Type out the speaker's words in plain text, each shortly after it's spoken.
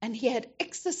and he had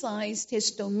exercised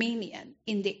his dominion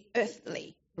in the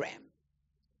earthly realm.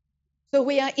 So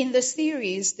we are in the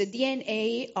series, The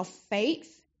DNA of Faith.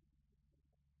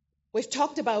 We've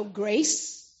talked about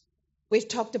grace. We've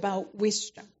talked about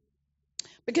wisdom.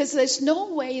 Because there's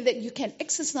no way that you can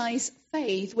exercise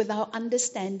faith without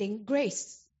understanding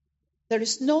grace. There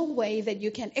is no way that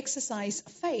you can exercise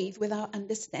faith without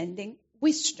understanding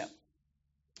wisdom.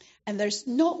 And there's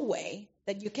no way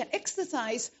that you can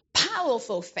exercise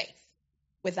powerful faith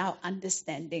without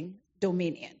understanding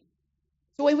dominion.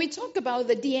 So when we talk about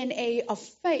the DNA of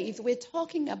faith, we're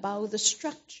talking about the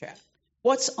structure,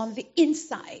 what's on the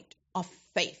inside of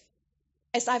faith.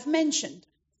 As I've mentioned,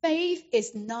 faith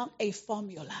is not a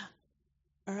formula.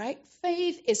 All right?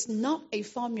 Faith is not a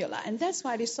formula. And that's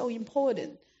why it is so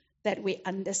important that we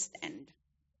understand.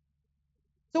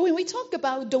 So when we talk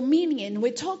about dominion,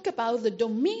 we talk about the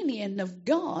dominion of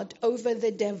God over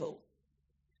the devil.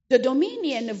 The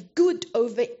dominion of good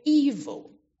over evil,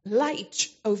 light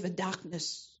over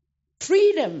darkness,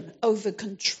 freedom over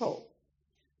control.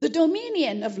 The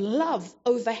dominion of love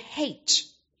over hate,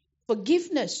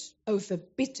 forgiveness over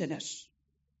bitterness,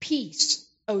 peace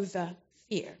over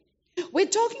fear. We're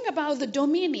talking about the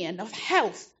dominion of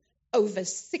health over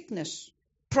sickness,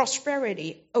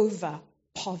 prosperity over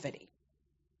poverty.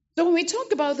 So when we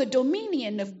talk about the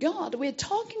dominion of God, we're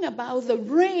talking about the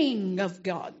reign of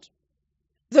God,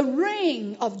 the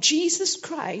reign of Jesus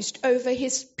Christ over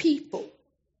his people,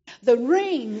 the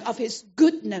reign of his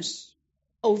goodness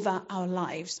over our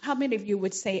lives. How many of you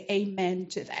would say amen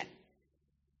to that?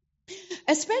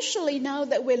 Especially now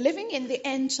that we're living in the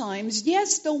end times,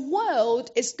 yes, the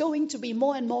world is going to be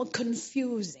more and more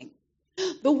confusing.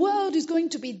 The world is going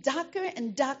to be darker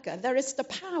and darker. There is the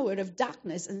power of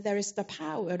darkness and there is the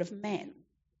power of man.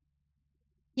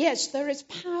 Yes, there is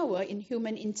power in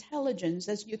human intelligence,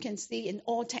 as you can see in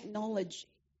all technology.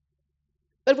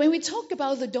 But when we talk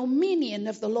about the dominion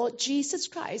of the Lord Jesus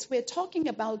Christ, we're talking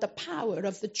about the power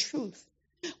of the truth.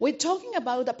 We're talking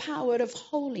about the power of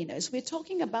holiness. We're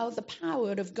talking about the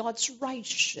power of God's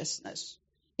righteousness,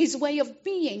 his way of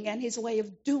being and his way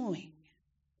of doing.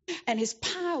 And his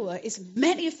power is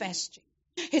manifesting.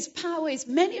 His power is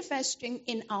manifesting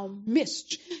in our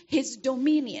midst. His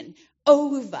dominion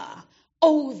over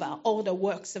all the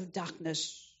works of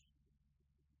darkness.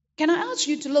 Can I ask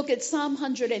you to look at Psalm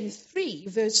 103,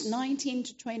 verse 19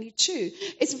 to 22?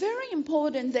 It's very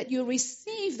important that you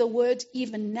receive the word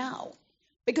even now.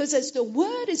 Because as the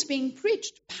word is being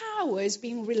preached, power is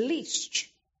being released.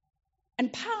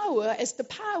 And power, as the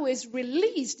power is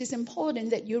released, it's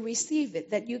important that you receive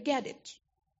it, that you get it.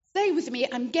 Say with me,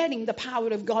 I'm getting the power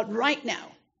of God right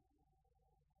now.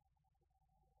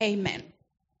 Amen.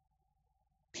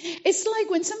 It's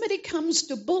like when somebody comes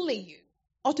to bully you,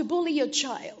 or to bully your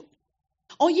child,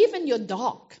 or even your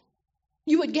dog.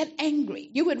 You would get angry.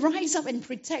 You would rise up and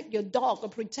protect your dog, or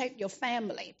protect your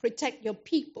family, protect your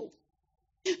people.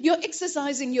 You're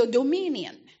exercising your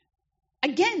dominion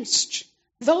against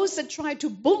those that try to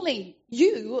bully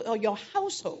you or your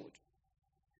household.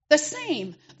 The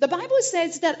same. The Bible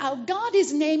says that our God,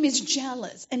 his name is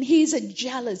jealous, and he is a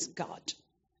jealous God.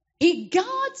 He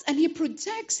guards and he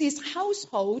protects his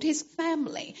household, his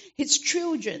family, his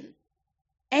children.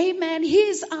 Amen. He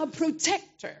is our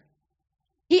protector.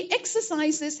 He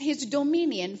exercises his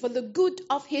dominion for the good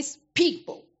of his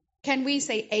people. Can we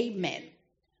say amen?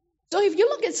 So if you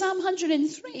look at Psalm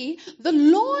 103, the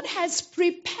Lord has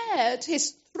prepared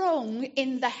his throne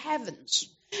in the heavens,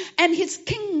 and his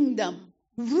kingdom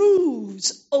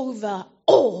rules over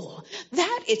all.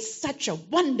 That is such a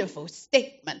wonderful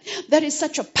statement. That is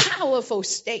such a powerful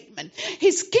statement.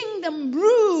 His kingdom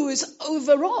rules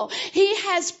over all. He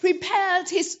has prepared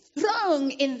his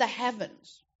throne in the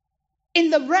heavens, in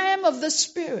the realm of the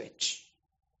Spirit,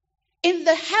 in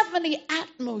the heavenly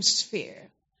atmosphere.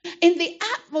 In the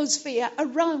atmosphere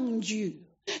around you,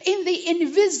 in the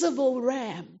invisible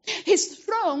realm. His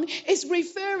throne is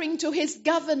referring to his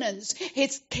governance,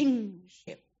 his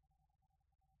kingship.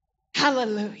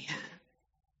 Hallelujah.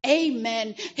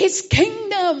 Amen. His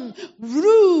kingdom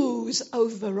rules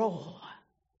over all.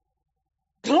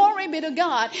 Glory be to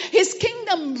God. His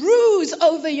kingdom rules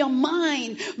over your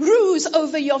mind, rules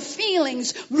over your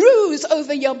feelings, rules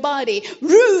over your body,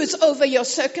 rules over your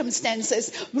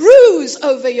circumstances, rules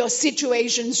over your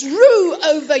situations, rule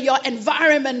over your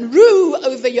environment, rule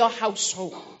over your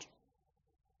household.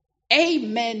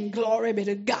 Amen. Glory be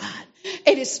to God.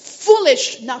 It is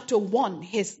foolish not to want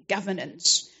his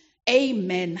governance.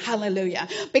 Amen. Hallelujah.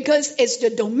 Because it's the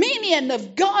dominion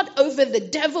of God over the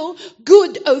devil,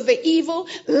 good over evil,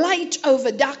 light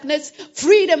over darkness,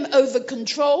 freedom over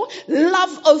control,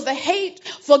 love over hate,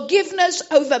 forgiveness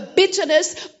over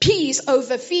bitterness, peace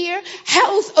over fear,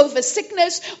 health over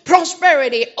sickness,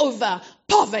 prosperity over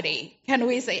poverty. Can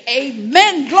we say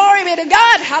amen? Glory be to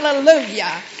God.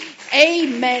 Hallelujah.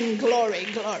 Amen. Glory,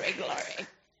 glory, glory.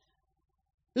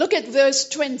 Look at verse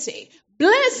 20.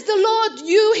 Bless the Lord,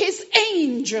 you his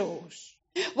angels.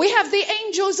 We have the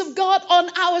angels of God on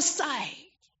our side.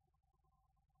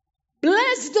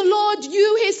 Bless the Lord,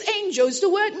 you his angels. The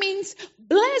word means,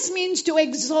 bless means to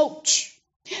exalt.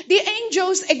 The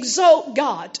angels exalt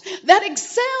God, that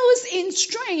excels in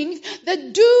strength,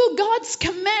 that do God's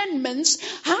commandments,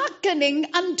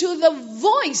 hearkening unto the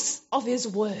voice of his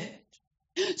word.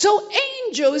 So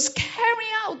angels carry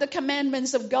out the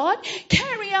commandments of God,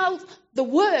 carry out the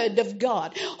word of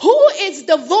God. Who is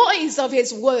the voice of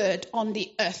his word on the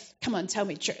earth? Come on, tell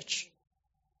me, church.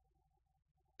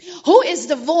 Who is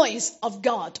the voice of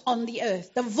God on the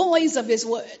earth? The voice of his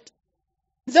word.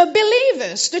 The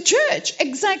believers, the church,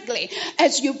 exactly.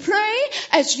 As you pray,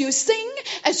 as you sing,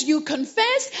 as you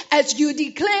confess, as you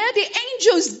declare, the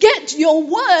angels get your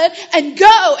word and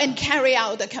go and carry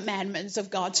out the commandments of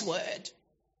God's word.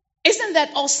 Isn't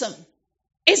that awesome?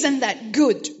 Isn't that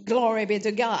good? Glory be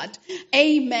to God.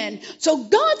 Amen. So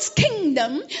God's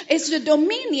kingdom is the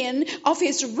dominion of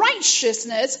his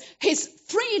righteousness, his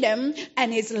freedom,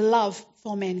 and his love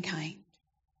for mankind.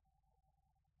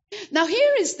 Now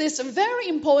here is this very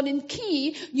important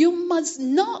key. You must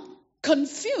not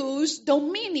confuse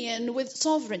dominion with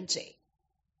sovereignty.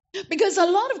 Because a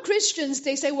lot of Christians,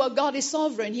 they say, well, God is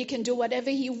sovereign. He can do whatever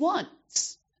he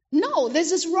wants. No,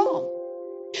 this is wrong.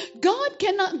 God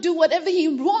cannot do whatever he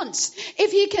wants.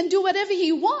 If he can do whatever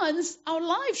he wants, our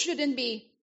life shouldn't be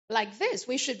like this.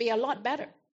 We should be a lot better.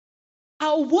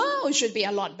 Our world should be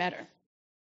a lot better.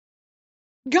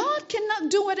 God cannot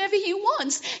do whatever he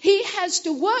wants. He has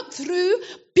to work through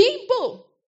people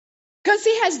because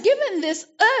he has given this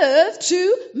earth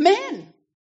to men.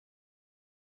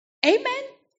 Amen.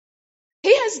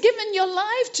 He has given your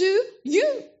life to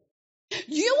you.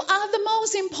 You are the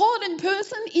most important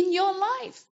person in your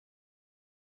life.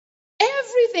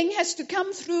 Everything has to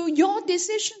come through your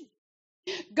decision.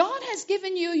 God has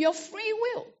given you your free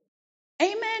will.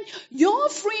 Amen. Your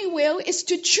free will is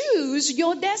to choose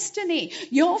your destiny.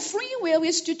 Your free will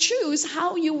is to choose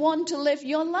how you want to live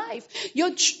your life.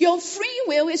 Your free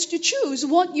will is to choose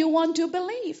what you want to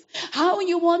believe, how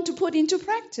you want to put into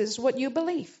practice what you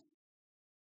believe.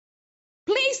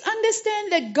 Please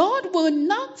understand that God will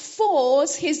not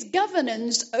force his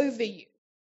governance over you.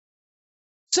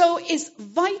 So it's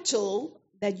vital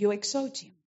that you exalt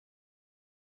him.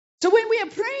 So when we are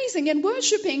praising and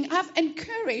worshiping, I've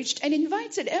encouraged and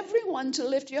invited everyone to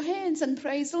lift your hands and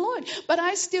praise the Lord. But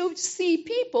I still see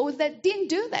people that didn't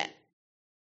do that.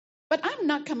 But I'm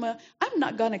not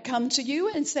going to come to you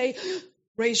and say,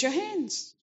 raise your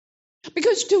hands.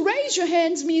 Because to raise your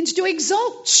hands means to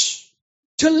exalt,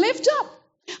 to lift up.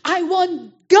 I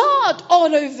want God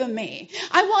all over me.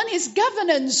 I want his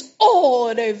governance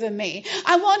all over me.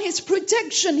 I want his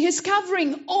protection, his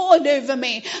covering all over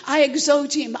me. I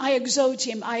exalt him, I exalt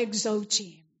him, I exalt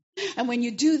him. And when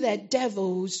you do that,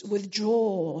 devils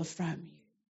withdraw from you.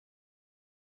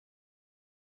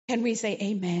 Can we say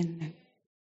amen?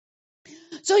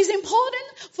 So it's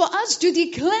important for us to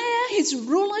declare his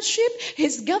rulership,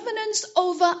 his governance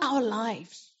over our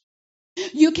lives.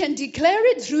 You can declare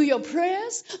it through your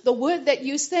prayers, the word that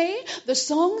you say, the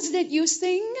songs that you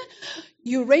sing,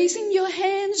 you raising your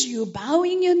hands, you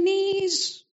bowing your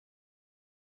knees.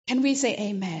 Can we say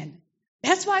amen?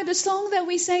 That's why the song that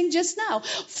we sang just now,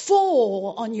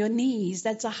 fall on your knees,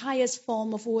 that's the highest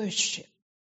form of worship.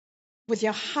 With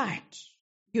your heart,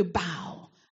 you bow,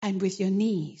 and with your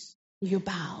knees, you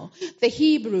bow. The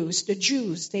Hebrews, the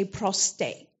Jews, they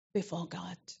prostrate before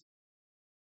God.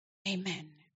 Amen.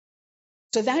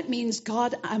 So that means,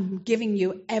 God, I'm giving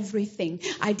you everything.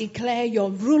 I declare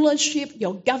your rulership,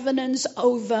 your governance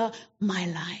over my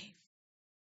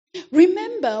life.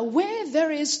 Remember, where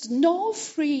there is no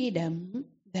freedom,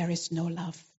 there is no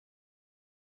love.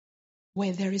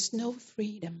 Where there is no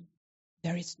freedom,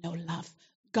 there is no love.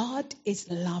 God is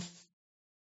love.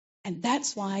 And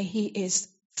that's why he is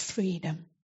freedom.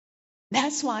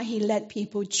 That's why he let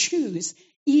people choose,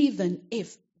 even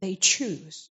if they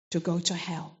choose to go to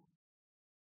hell.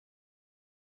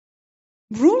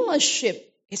 Rulership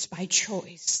is by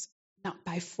choice, not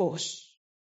by force.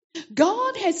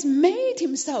 God has made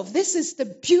himself. This is the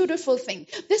beautiful thing.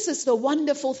 This is the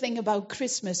wonderful thing about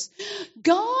Christmas.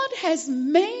 God has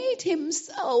made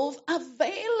himself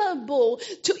available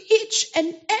to each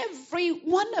and every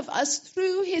one of us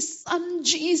through his Son,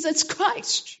 Jesus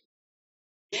Christ.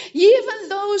 Even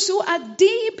those who are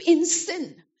deep in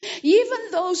sin, even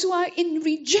those who are in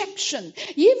rejection,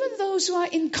 even those who are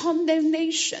in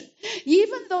condemnation,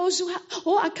 even those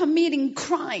who are committing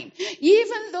crime,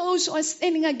 even those who are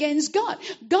sinning against God,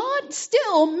 God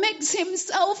still makes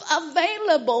himself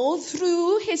available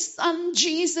through his Son,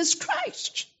 Jesus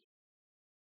Christ.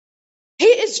 He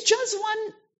is just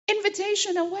one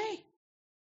invitation away.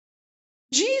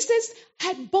 Jesus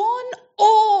had borne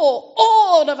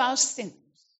all of our sins.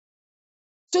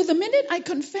 So the minute I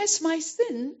confess my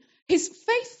sin, he's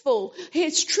faithful, he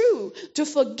is true to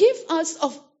forgive us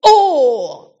of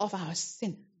all of our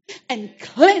sin and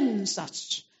cleanse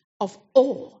us of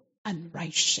all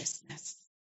unrighteousness.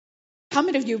 How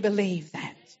many of you believe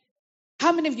that?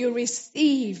 How many of you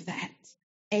receive that?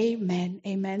 Amen,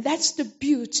 amen. That's the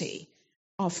beauty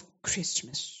of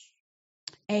Christmas.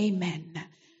 Amen.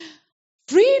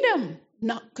 Freedom,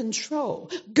 not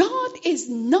control. God is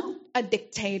not a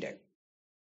dictator.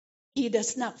 He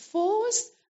does not force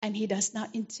and he does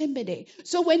not intimidate.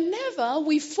 So whenever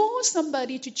we force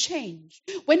somebody to change,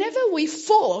 whenever we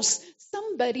force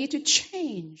somebody to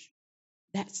change,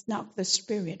 that's not the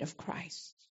spirit of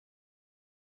Christ.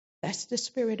 That's the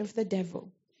spirit of the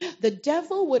devil. The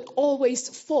devil would always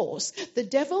force. The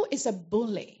devil is a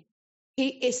bully. He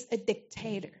is a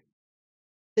dictator.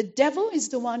 The devil is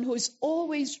the one who is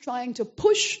always trying to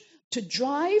push, to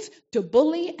drive, to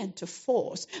bully, and to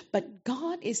force. But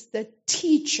God is the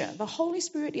teacher. The Holy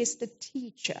Spirit is the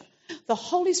teacher. The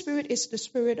Holy Spirit is the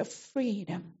spirit of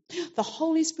freedom. The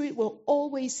Holy Spirit will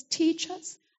always teach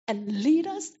us and lead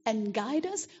us and guide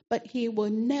us, but he will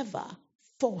never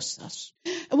force us.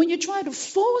 And when you try to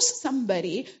force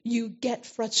somebody, you get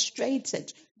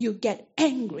frustrated, you get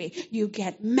angry, you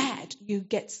get mad, you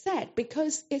get sad,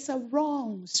 because it's a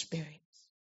wrong spirit.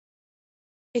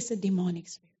 It's a demonic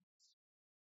spirit.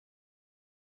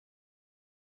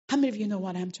 How many of you know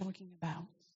what I'm talking about?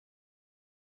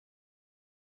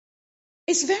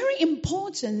 It's very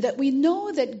important that we know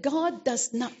that God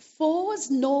does not force,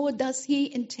 nor does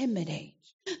he intimidate.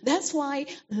 That's why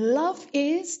love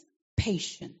is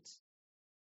patient.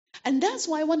 And that's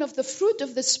why one of the fruit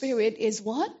of the Spirit is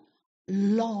what?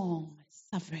 Long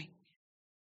suffering.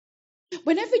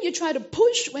 Whenever you try to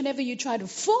push, whenever you try to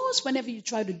force, whenever you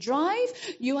try to drive,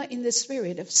 you are in the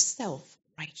spirit of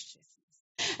self-righteousness.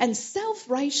 And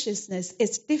self-righteousness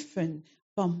is different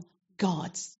from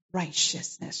God's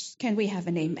righteousness. Can we have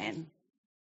an amen?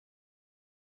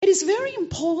 It is very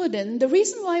important. The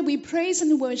reason why we praise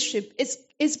and worship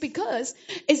is because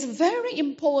it's very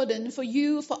important for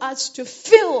us to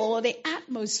fill the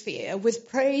atmosphere with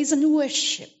praise and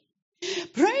worship.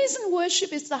 Praise and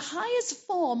worship is the highest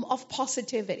form of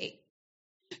positivity.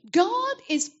 God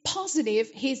is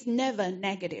positive. He's never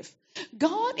negative.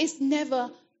 God is never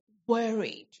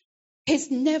worried. He's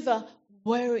never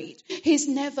worried. He's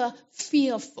never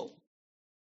fearful.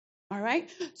 All right?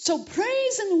 So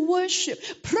praise and worship.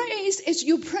 Praise is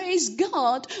you praise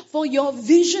God for your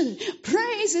vision.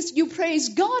 Praise is you praise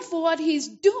God for what he's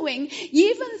doing,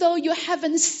 even though you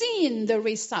haven't seen the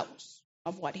results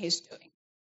of what he's doing.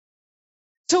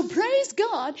 So praise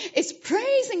God is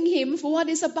praising him for what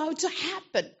is about to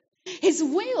happen. His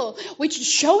will, which is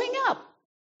showing up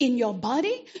in your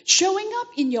body, showing up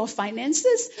in your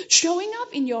finances, showing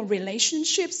up in your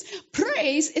relationships.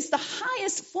 Praise is the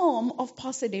highest form of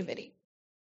positivity.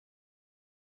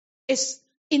 It's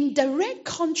in direct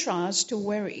contrast to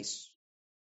worries.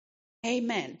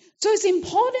 Amen. So it's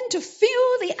important to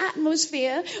fill the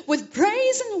atmosphere with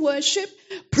praise and worship,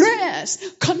 prayers,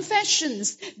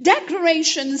 confessions,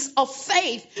 declarations of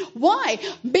faith. Why?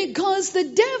 Because the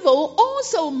devil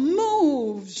also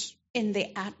moves in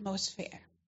the atmosphere.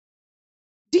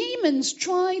 Demons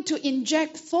try to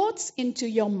inject thoughts into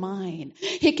your mind.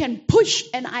 He can push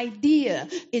an idea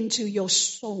into your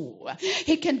soul.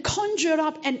 He can conjure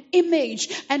up an image,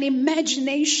 an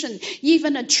imagination,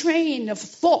 even a train of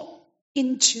thought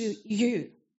into you.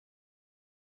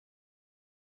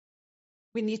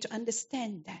 We need to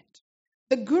understand that.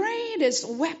 The greatest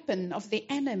weapon of the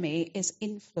enemy is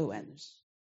influence.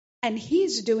 And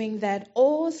he's doing that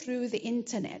all through the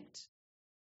internet.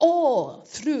 All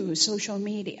through social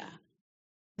media.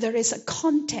 There is a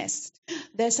contest.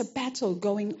 There's a battle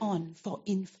going on for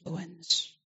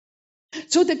influence.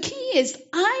 So the key is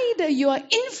either you are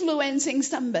influencing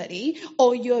somebody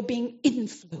or you're being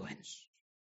influenced.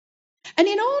 And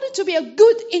in order to be a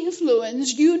good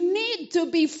influence, you need to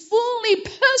be fully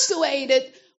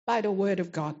persuaded by the Word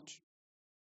of God.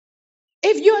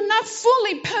 If you're not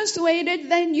fully persuaded,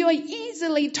 then you're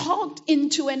easily talked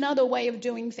into another way of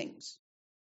doing things.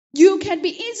 You can be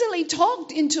easily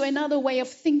talked into another way of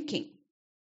thinking.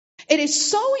 It is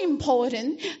so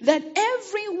important that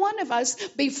every one of us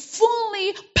be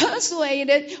fully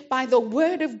persuaded by the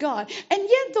Word of God. And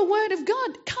yet the Word of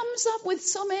God comes up with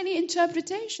so many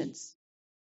interpretations.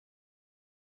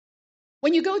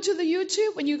 When you go to the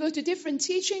YouTube, when you go to different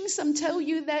teachings, some tell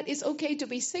you that it's okay to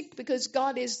be sick because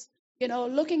God is,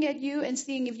 looking at you and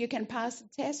seeing if you can pass the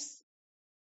test.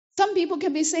 Some people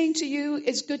can be saying to you,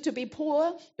 it's good to be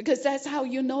poor because that's how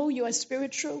you know you are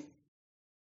spiritual.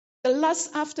 The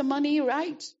lust after money,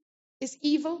 right, is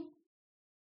evil.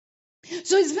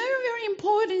 So it's very, very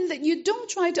important that you don't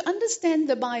try to understand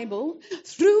the Bible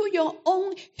through your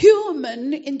own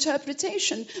human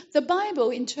interpretation. The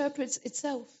Bible interprets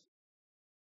itself.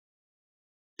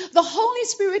 The Holy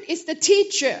Spirit is the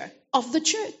teacher of the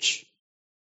church.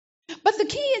 But the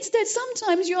key is that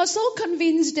sometimes you are so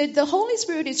convinced that the Holy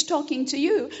Spirit is talking to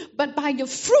you, but by your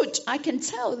fruit, I can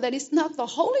tell that it's not the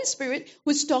Holy Spirit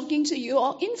who's talking to you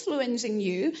or influencing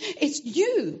you. It's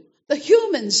you, the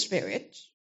human spirit,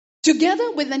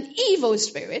 together with an evil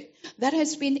spirit that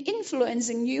has been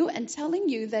influencing you and telling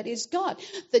you that it's God.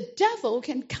 The devil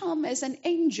can come as an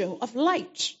angel of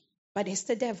light, but it's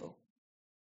the devil.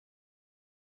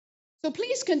 So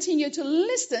please continue to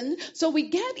listen so we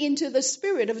get into the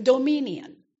spirit of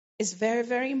dominion. It's very,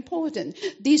 very important.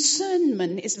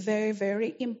 Discernment is very,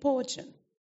 very important.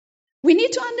 We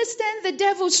need to understand the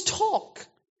devil's talk.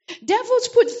 Devils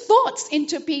put thoughts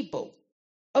into people.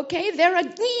 Okay, they're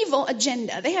an evil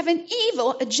agenda. They have an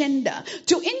evil agenda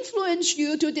to influence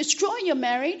you, to destroy your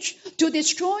marriage, to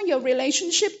destroy your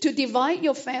relationship, to divide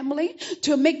your family,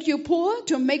 to make you poor,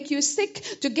 to make you sick,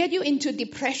 to get you into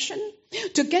depression,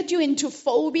 to get you into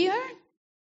phobia,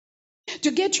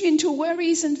 to get you into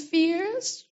worries and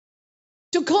fears,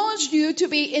 to cause you to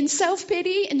be in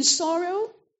self-pity and sorrow.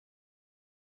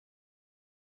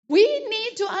 We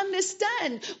need to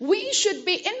understand we should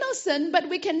be innocent, but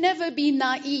we can never be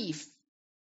naive.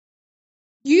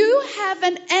 You have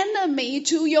an enemy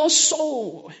to your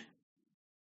soul.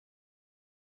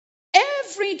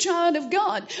 Every child of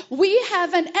God, we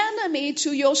have an enemy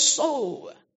to your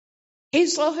soul,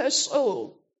 his or her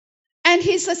soul. And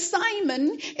his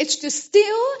assignment is to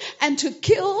steal and to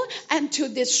kill and to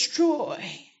destroy,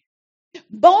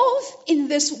 both in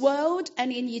this world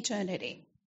and in eternity.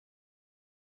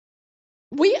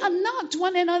 We are not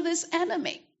one another's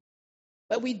enemy,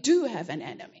 but we do have an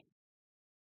enemy.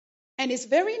 And it's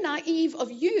very naive of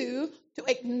you to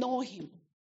ignore him.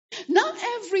 Not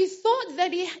every thought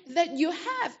that you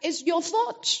have is your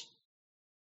thought.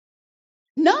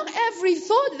 Not every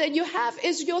thought that you have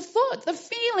is your thought. The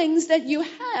feelings that you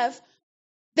have,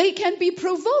 they can be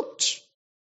provoked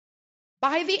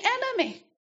by the enemy.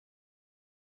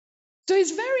 So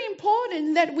it's very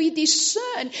important that we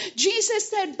discern. Jesus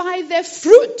said, by their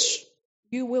fruit,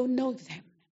 you will know them.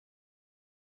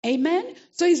 Amen?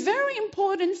 So it's very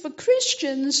important for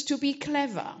Christians to be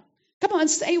clever. Come on,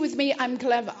 say with me, I'm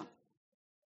clever.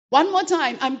 One more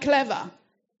time, I'm clever.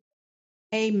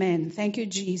 Amen. Thank you,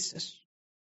 Jesus.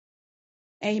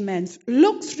 Amen.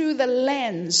 Look through the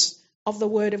lens of the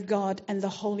Word of God and the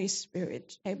Holy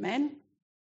Spirit. Amen.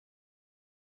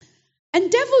 And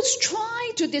devils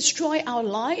try to destroy our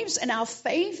lives and our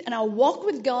faith and our walk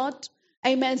with God,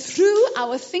 amen, through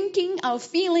our thinking, our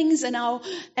feelings, and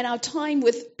our time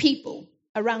with people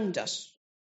around us.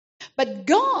 But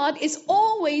God is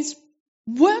always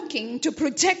working to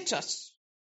protect us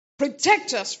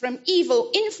from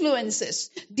evil influences,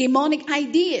 demonic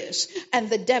ideas, and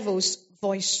the devil's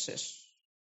voices.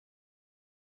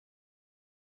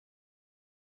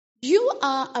 You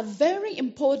are a very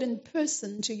important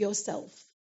person to yourself.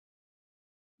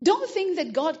 Don't think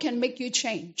that God can make you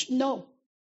change. No.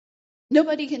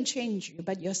 Nobody can change you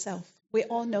but yourself. We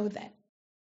all know that.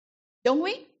 Don't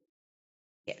we?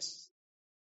 Yes.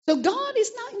 So God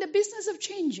is not in the business of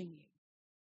changing you.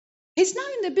 He's not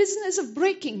in the business of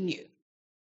breaking you.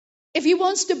 If he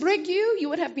wants to break you, you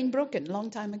would have been broken a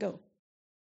long time ago.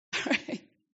 All right.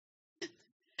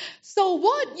 So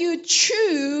what you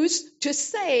choose to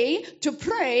say, to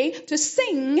pray, to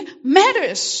sing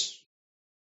matters.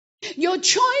 Your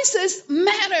choices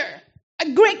matter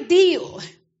a great deal.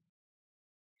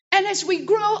 And as we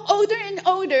grow older and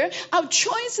older, our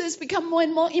choices become more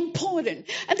and more important.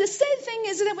 And the sad thing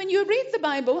is that when you read the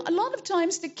Bible, a lot of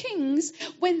times the kings,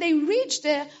 when they reach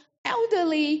their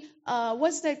elderly,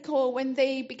 what's that called? When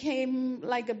they became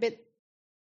like a bit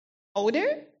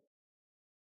older,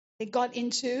 they got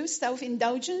into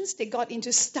self-indulgence, they got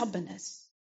into stubbornness.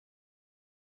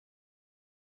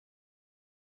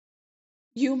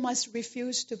 You must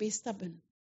refuse to be stubborn.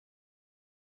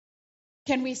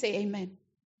 Can we say amen?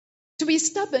 To be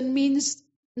stubborn means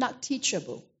not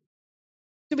teachable.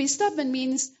 To be stubborn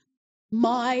means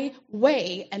my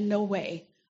way and no way.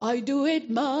 I do it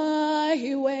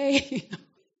my way.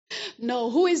 No,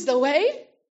 who is the way?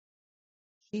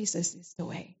 Jesus is the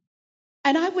way.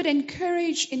 And I would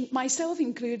encourage, myself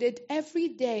included, every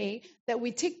day that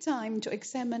we take time to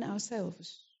examine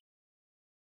ourselves.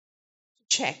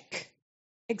 Check,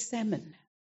 examine.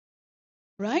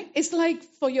 Right? It's like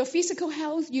for your physical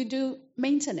health, you do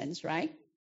maintenance, right?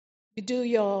 You do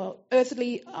your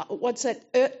earthly,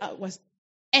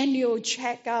 annual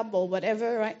checkup or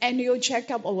whatever, right? Annual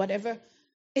checkup or whatever.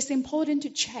 It's important to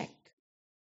check.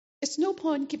 It's no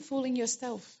point keep fooling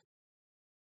yourself.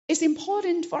 It's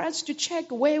important for us to check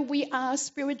where we are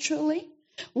spiritually,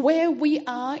 where we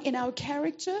are in our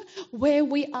character, where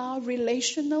we are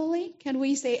relationally. Can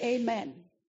we say amen?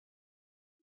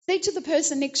 Say to the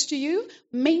person next to you,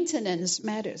 maintenance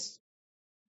matters.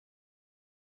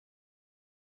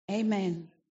 Amen.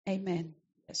 Amen.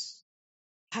 Yes.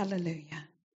 Hallelujah.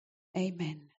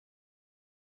 Amen.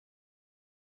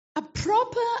 A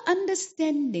proper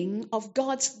understanding of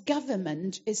God's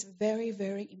government is very,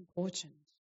 very important.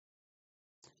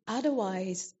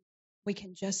 Otherwise, we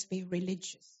can just be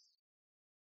religious.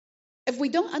 If we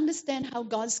don't understand how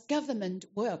God's government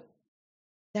works,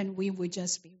 then we will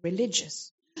just be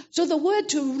religious. So the word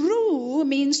to rule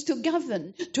means to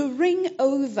govern, to reign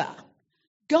over.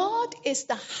 God is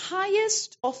the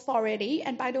highest authority,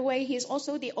 and by the way, He is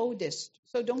also the oldest.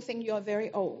 So don't think you are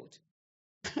very old.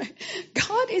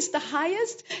 God is the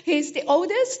highest, He is the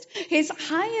oldest, He is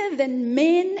higher than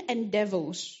men and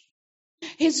devils.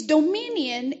 His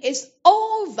dominion is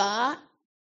over,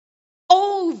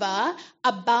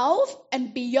 above,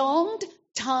 and beyond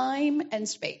time and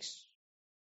space.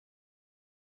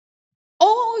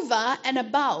 Over and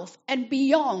above and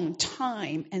beyond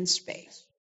time and space.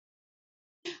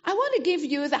 I want to give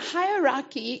you the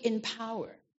hierarchy in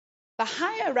power. The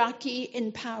hierarchy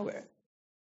in power.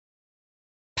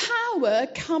 Power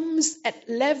comes at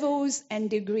levels and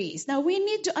degrees. Now we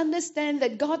need to understand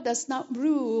that God does not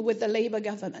rule with the Labour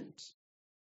government.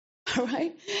 All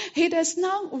right? He does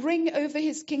not reign over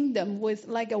His kingdom with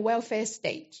like a welfare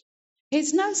state.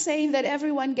 He's not saying that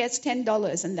everyone gets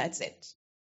 $10 and that's it.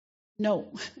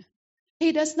 No.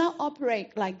 He does not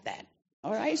operate like that.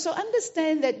 All right? So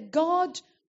understand that God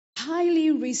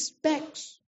highly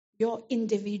respects your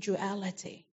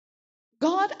individuality.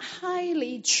 God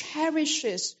highly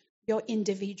cherishes your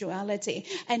individuality,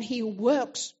 and He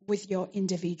works with your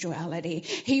individuality.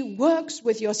 He works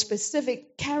with your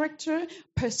specific character,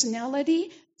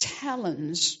 personality,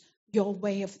 talents, your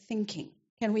way of thinking.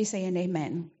 Can we say an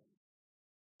amen?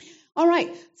 All right,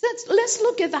 let's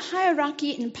look at the hierarchy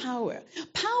in power.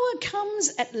 Power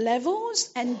comes at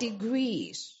levels and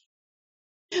degrees.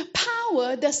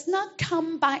 Power does not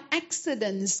come by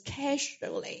accidents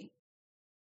casually.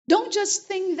 Don't just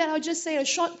think that I'll just say a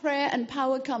short prayer and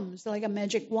power comes, like a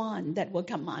magic wand that will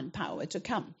command power to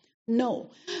come.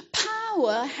 No.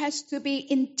 Power has to be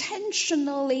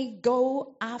intentionally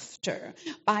go after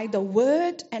by the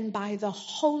Word and by the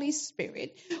Holy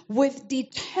Spirit with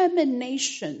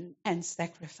determination and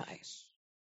sacrifice.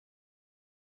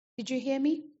 Did you hear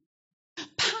me?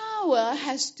 Power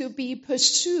has to be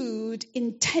pursued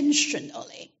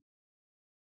intentionally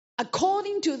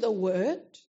according to the Word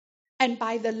and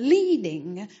by the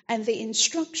leading and the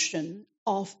instruction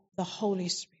of the Holy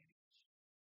Spirit.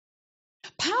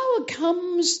 Power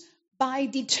comes by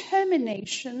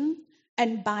determination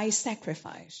and by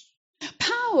sacrifice.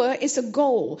 Power is a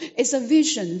goal, is a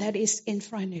vision that is in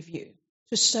front of you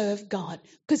to serve God.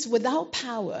 Because without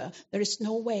power, there is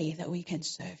no way that we can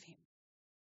serve Him.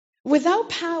 Without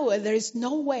power, there is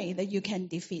no way that you can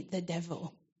defeat the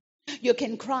devil. You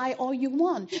can cry all you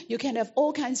want. You can have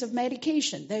all kinds of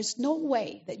medication. There's no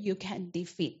way that you can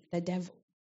defeat the devil.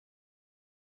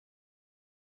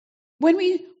 When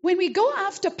we go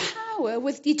after power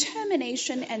with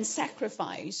determination and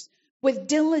sacrifice, with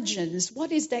diligence,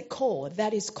 what is that called?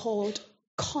 That is called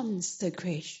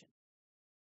consecration.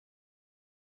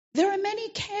 There are many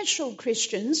casual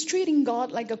Christians treating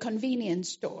God like a convenience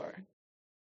store,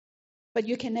 but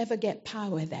you can never get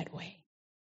power that way.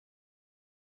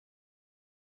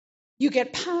 You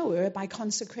get power by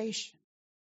consecration.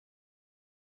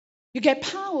 You get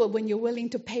power when you're willing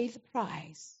to pay the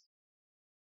price.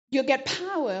 You get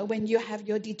power when you have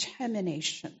your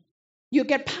determination. You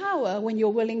get power when you're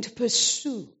willing to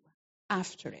pursue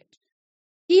after it.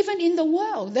 Even in the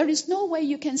world, there is no way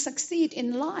you can succeed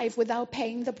in life without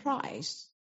paying the price.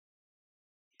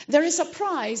 There is a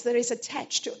price that is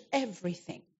attached to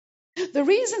everything. The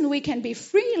reason we can be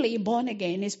freely born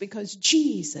again is because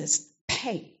Jesus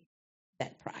paid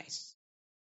that price.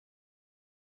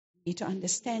 You need to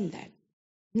understand that.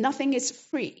 Nothing is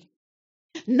free.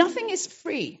 Nothing is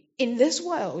free in this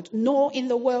world, nor in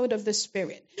the world of the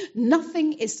Spirit.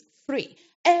 Nothing is free.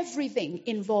 Everything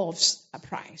involves a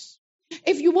price.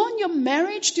 If you want your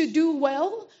marriage to do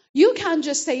well, you can't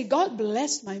just say, God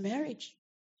bless my marriage.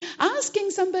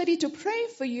 Asking somebody to pray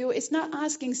for you is not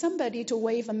asking somebody to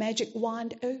wave a magic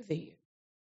wand over you.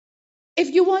 If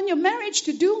you want your marriage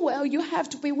to do well, you have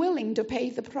to be willing to pay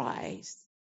the price.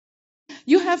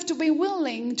 You have to be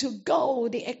willing to go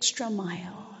the extra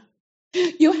mile.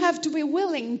 You have to be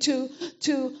willing to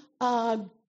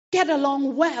get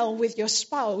along well with your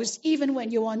spouse, even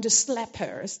when you want to slap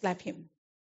her or slap him.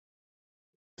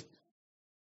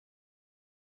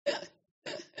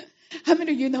 How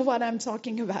many of you know what I'm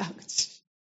talking about?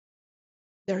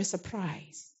 There is a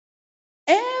price.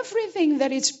 Everything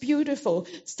that is beautiful,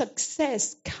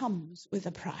 success comes with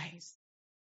a price.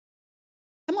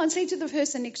 Come on, say to the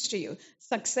person next to you,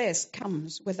 success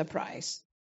comes with a price.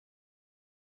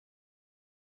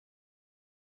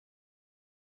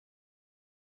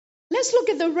 Let's look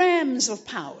at the realms of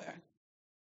power.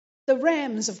 The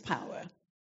realms of power.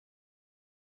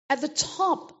 At the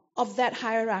top of that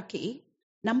hierarchy,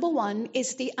 number one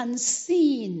is the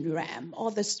unseen realm or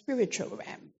the spiritual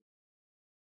realm.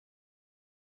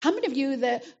 How many of you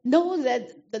that know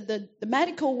that the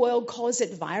medical world calls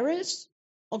it virus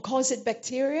or calls it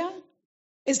bacteria?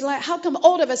 It's like, how come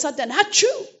all of a sudden,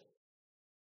 achoo?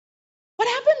 What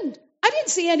happened? I didn't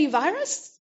see any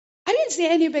virus. I didn't see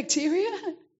any bacteria.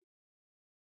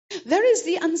 There is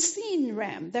the unseen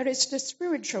realm. There is the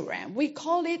spiritual realm. We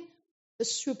call it the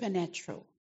supernatural.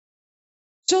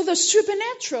 So the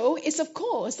supernatural is, of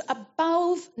course,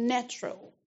 above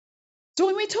natural. So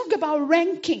when we talk about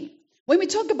ranking, what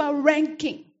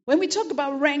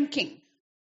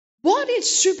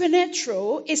is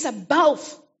supernatural is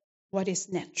above what is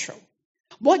natural.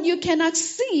 What you cannot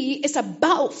see is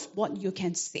above what you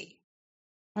can see.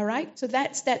 All right? So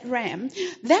that's that realm.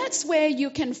 That's where you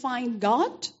can find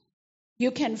God.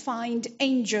 You can find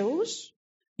angels.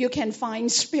 You can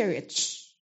find spirits.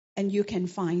 And you can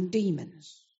find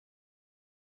demons.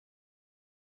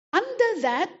 Under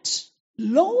that,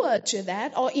 lower to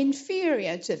that, or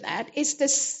inferior to that, is the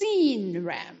seen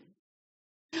realm,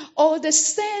 or the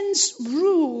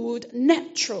sense-ruled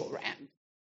natural realm.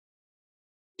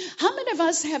 How many of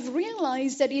us have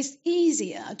realized that it's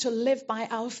easier to live by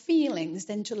our feelings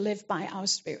than to live by our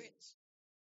spirits?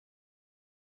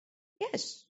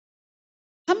 Yes.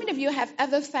 How many of you have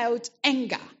ever felt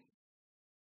anger?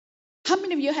 How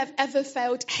many of you have ever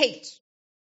felt hate,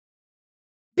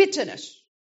 bitterness,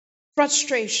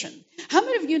 frustration? How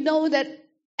many of you know that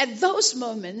at those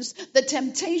moments, the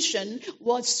temptation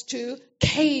was to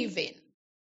cave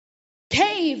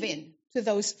in to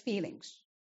those feelings?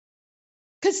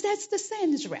 Because that's the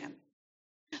sense realm.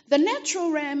 The natural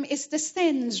realm is the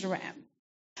sense realm.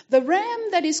 The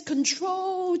realm that is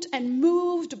controlled and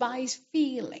moved by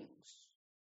feelings.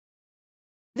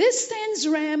 This sense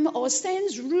realm or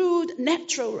sense-ruled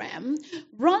natural realm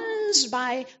runs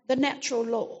by the natural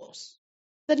laws.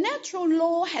 The natural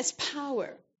law has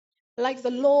power, like the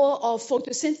law of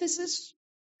photosynthesis,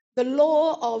 the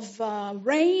law of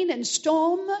rain and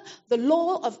storm, the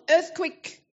law of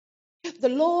earthquake, the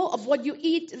law of what you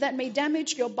eat that may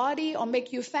damage your body or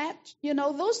make you fat. You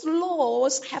know, those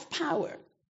laws have power.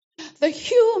 The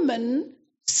human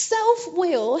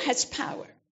self-will has power.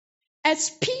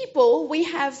 As people, we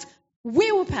have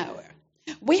willpower.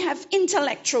 We have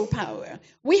intellectual power.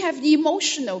 We have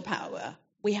emotional power.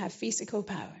 We have physical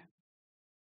power.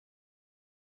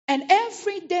 And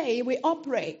every day we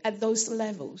operate at those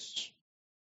levels.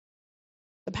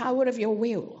 The power of your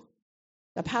will,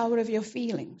 the power of your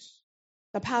feelings,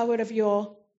 the power of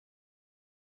your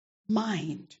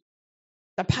mind,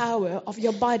 the power of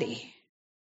your body.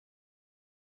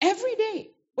 Every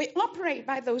day we operate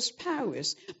by those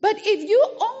powers. But if you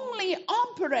only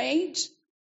operate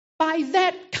by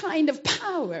that kind of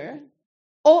power,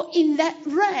 or in that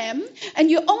realm, and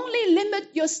you only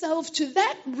limit yourself to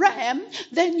that realm,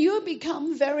 then you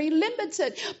become very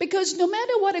limited. Because no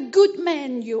matter what a good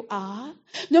man you are,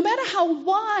 no matter how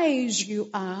wise you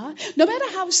are, no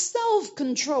matter how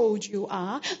self-controlled you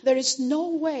are, there is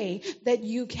no way that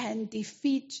you can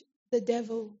defeat the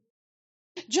devil.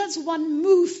 Just one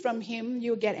move from him,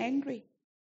 you get angry.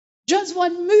 Just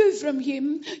one move from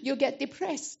him, you get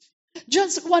depressed.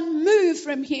 Just one move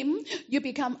from him, you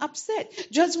become upset.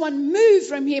 Just one move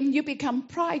from him, you become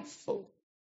prideful.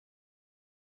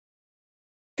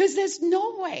 Because there's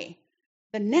no way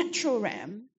the natural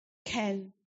realm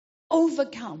can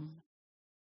overcome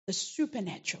the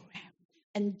supernatural realm.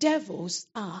 And devils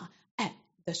are at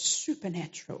the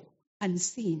supernatural,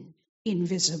 unseen,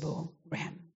 invisible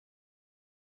realm.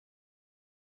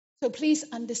 So please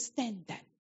understand that.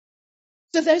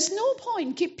 So there's no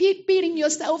point keep beating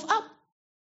yourself up.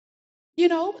 You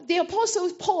know, the Apostle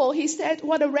Paul, he said,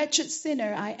 what a wretched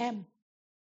sinner I am.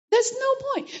 There's no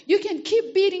point. You can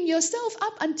keep beating yourself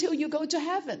up until you go to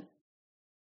heaven.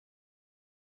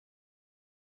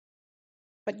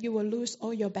 But you will lose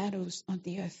all your battles on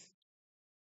the earth.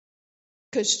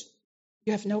 Because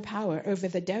you have no power over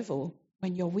the devil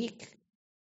when you're weak,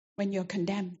 when you're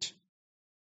condemned.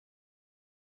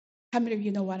 How many of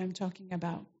you know what I'm talking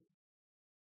about?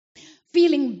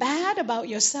 Feeling bad about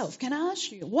yourself. Can I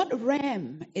ask you, what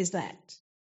realm is that?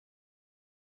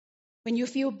 When you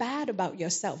feel bad about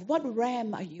yourself, what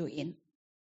realm are you in?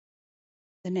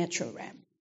 The natural realm.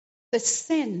 The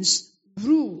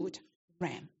sense-ruled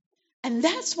realm. And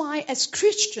that's why as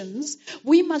Christians,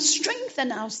 we must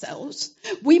strengthen ourselves.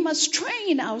 We must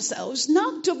train ourselves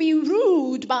not to be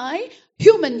ruled by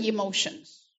human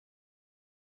emotions,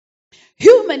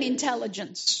 human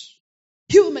intelligence,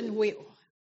 human will.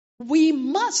 We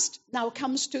must, now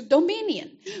comes to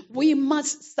dominion. We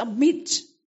must submit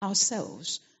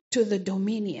ourselves to the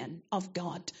dominion of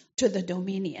God, to the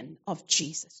dominion of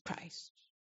Jesus Christ.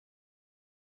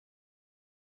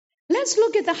 Let's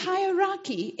look at the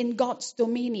hierarchy in God's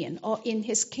dominion or in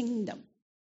his kingdom.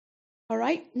 All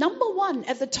right? Number one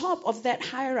at the top of that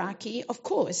hierarchy, of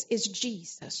course, is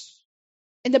Jesus.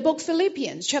 In the book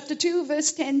Philippians, chapter 2,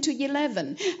 verse 10 to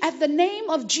 11, at the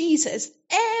name of Jesus,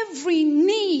 every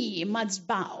knee must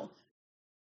bow.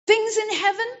 Things in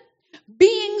heaven,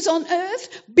 beings on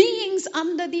earth, beings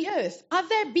under the earth. Are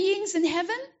there beings in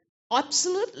heaven?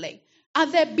 Absolutely. Are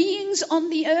there beings on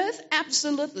the earth?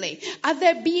 Absolutely. Are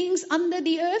there beings under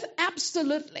the earth?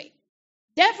 Absolutely.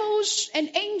 Devils and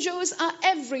angels are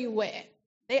everywhere.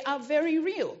 They are very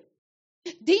real.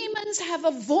 Demons have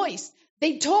a voice.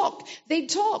 They talk, they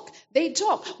talk, they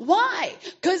talk. Why?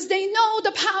 Because they know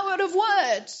the power of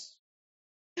words.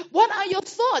 What are your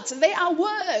thoughts? They are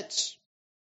words.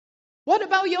 What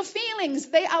about your feelings?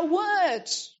 They are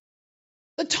words.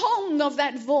 The tone of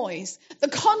that voice, the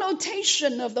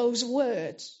connotation of those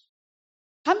words.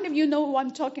 How many of you know what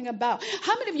I'm talking about?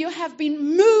 How many of you have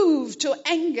been moved to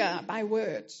anger by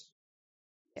words?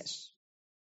 Yes.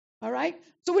 All right?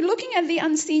 So we're looking at the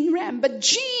unseen realm, but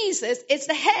Jesus is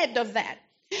the head of that.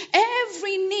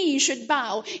 Every knee should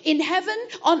bow in heaven,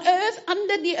 on earth,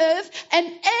 under the earth,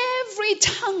 and every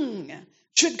tongue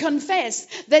should confess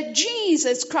that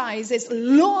Jesus Christ is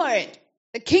Lord,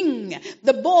 the King,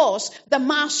 the boss, the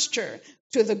master,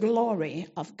 to the glory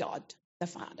of God the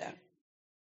Father.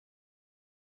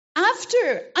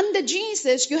 Under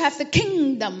Jesus, you have the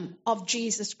kingdom of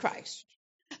Jesus Christ.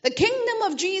 The kingdom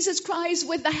of Jesus Christ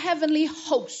with the heavenly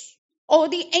hosts, or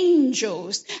the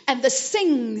angels and the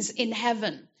saints in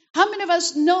heaven. How many of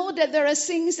us know that there are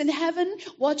saints in heaven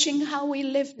watching how we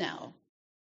live now?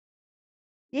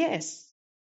 Yes.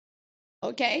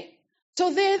 Okay.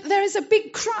 So there is a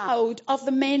big crowd of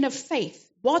the men of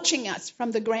faith watching us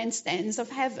from the grandstands of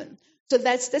heaven. So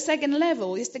that's the second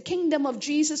level, is the kingdom of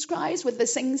Jesus Christ with the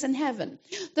saints in heaven.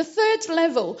 The third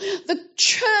level, the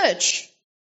church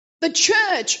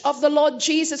of the Lord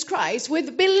Jesus Christ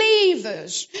with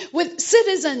believers, with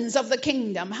citizens of the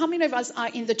kingdom. How many of us are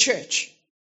in the church?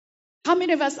 How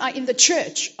many of us are in the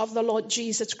church of the Lord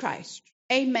Jesus Christ?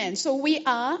 Amen. So we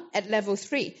are at level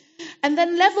 3. And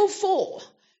then level 4,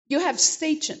 you have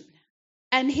Satan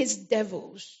and his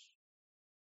devils.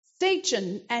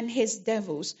 Satan and his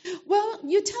devils. Well,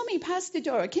 you tell me, Pastor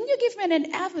Dora, can you give me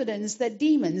an evidence that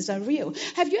demons are real?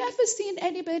 Have you ever seen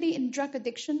anybody in drug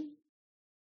addiction?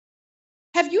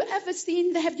 Have you ever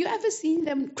seen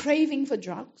them craving for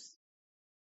drugs?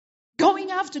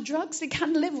 Going after drugs? They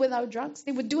can't live without drugs.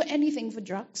 They would do anything for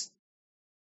drugs.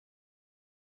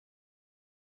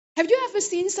 Have you ever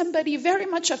seen somebody very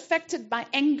much affected by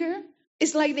anger?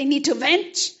 It's like they need to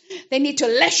vent. They need to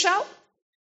lash out.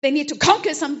 They need to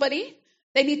conquer somebody.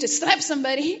 They need to slap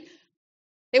somebody.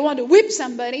 They want to whip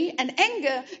somebody. And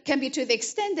anger can be to the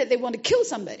extent that they want to kill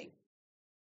somebody.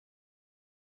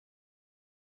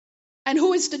 And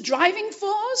who is the driving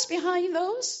force behind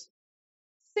those?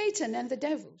 Satan and the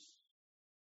devils.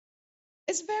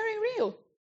 It's very real.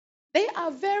 They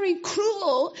are very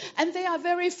cruel and they are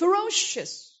very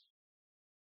ferocious.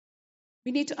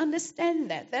 We need to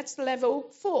understand that. That's level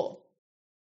 4.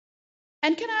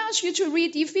 And can I ask you to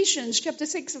read Ephesians chapter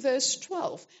 6, verse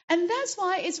 12? And that's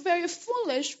why it's very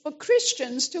foolish for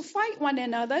Christians to fight one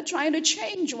another, trying to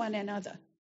change one another.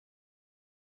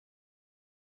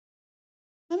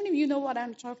 How many of you know what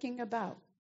I'm talking about?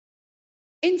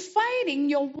 In fighting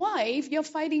your wife, you're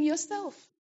fighting yourself.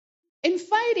 In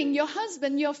fighting your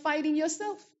husband, you're fighting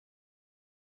yourself.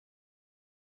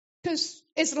 Because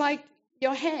it's like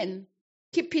your hand.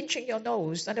 Keep pinching your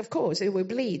nose, and of course it will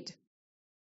bleed.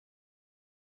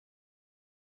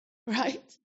 Right?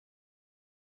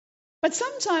 But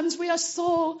sometimes we are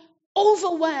so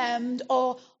overwhelmed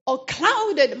or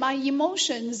clouded by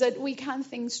emotions that we can't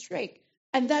think straight.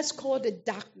 And that's called the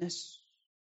darkness.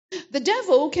 The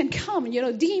devil can come,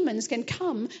 demons can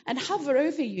come and hover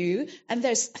over you, and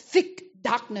there's thick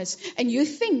darkness. And you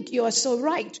think you are so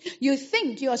right. You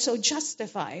think you are so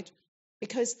justified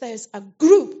because there's a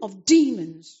group of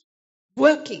demons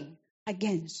working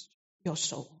against your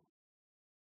soul.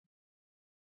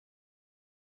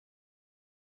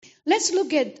 Let's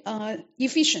look at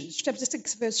Ephesians chapter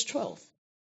 6, verse 12.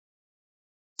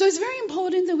 So it's very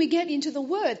important that we get into the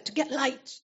Word to get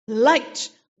light, light,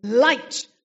 light,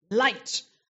 light.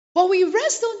 For we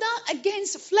wrestle not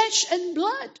against flesh and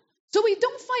blood. So we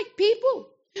don't fight people.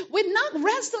 We're not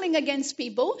wrestling against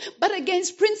people, but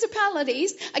against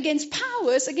principalities, against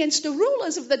powers, against the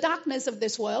rulers of the darkness of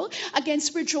this world, against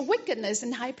spiritual wickedness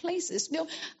in high places.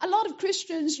 A lot of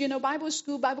Christians, Bible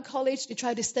school, Bible college, they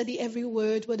try to study every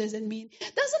word. What does it mean?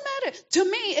 Doesn't matter. To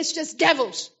me, it's just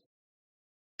devils.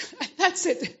 That's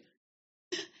it.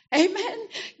 Amen.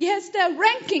 Yes, they're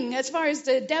ranking as far as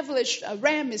the devilish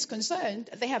realm is concerned.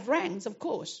 They have ranks, of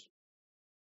course.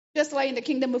 Just like in the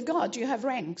kingdom of God, you have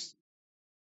ranks.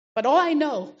 But all I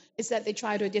know is that they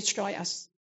try to destroy us.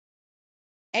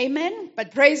 Amen.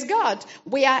 But praise God,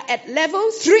 we are at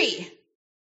level 3.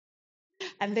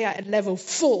 And they are at level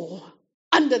 4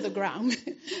 under the ground.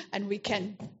 And we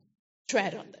can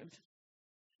tread on them.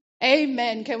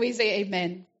 Amen. Can we say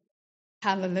amen?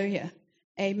 Hallelujah.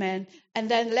 Amen. And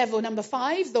then level number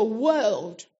 5, the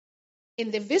world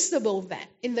in the visible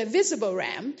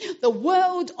realm, the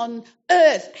world on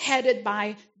earth headed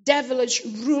by devilish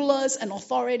rulers and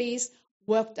authorities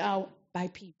worked out by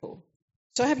people.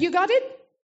 So have you got it?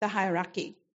 The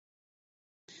hierarchy.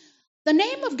 The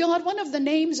name of God, one of the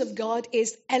names of God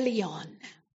is Elyon.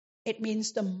 It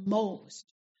means the most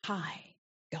high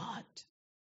God.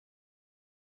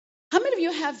 How many of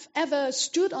you have ever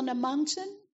stood on a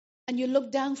mountain and you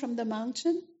look down from the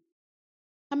mountain?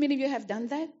 How many of you have done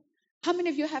that? How many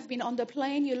of you have been on the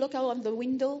plane, you look out of the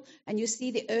window and you see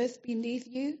the earth beneath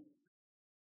you?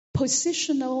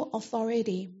 Positional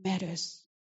authority matters.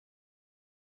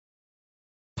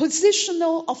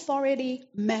 Positional authority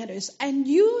matters. And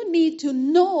you need to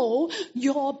know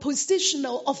your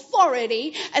positional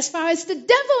authority as far as the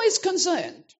devil is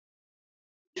concerned.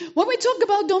 When we talk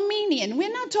about dominion,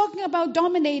 we're not talking about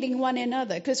dominating one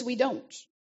another because we don't.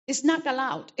 It's not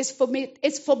allowed. It's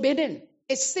forbidden.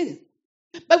 It's sin.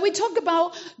 But we talk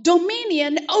about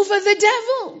dominion over the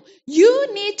devil.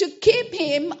 You need to keep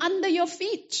him under your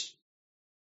feet.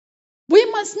 We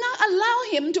must not allow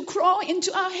him to crawl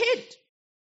into our head.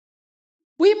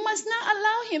 We must not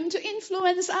allow him to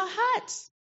influence our hearts.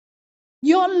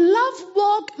 Your love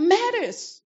walk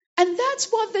matters. And that's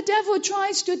what the devil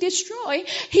tries to destroy.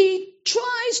 He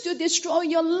tries to destroy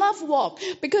your love walk.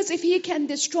 Because if he can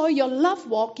destroy your love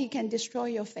walk, he can destroy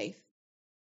your faith.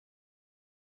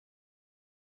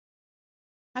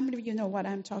 How many of you know what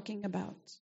I'm talking about?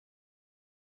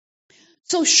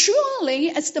 So surely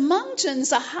as the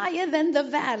mountains are higher than the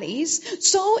valleys,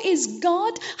 so is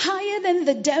God higher than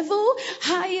the devil,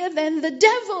 higher than the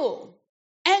devil.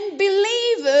 And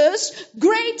believers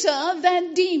greater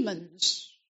than demons.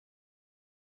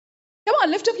 Come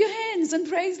on, lift up your hands and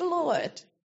praise the Lord.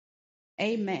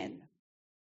 Amen.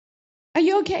 Are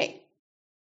you okay?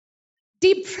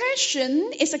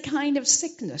 Depression is a kind of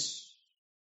sickness.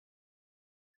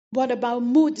 What about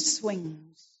mood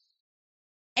swings,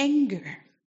 anger,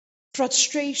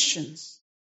 frustrations,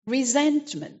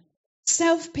 resentment,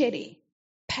 self-pity,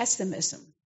 pessimism?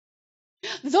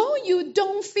 Though you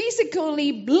don't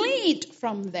physically bleed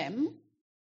from them,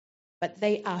 but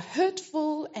they are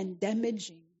hurtful and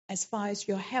damaging as far as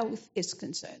your health is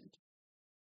concerned.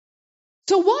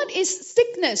 So what is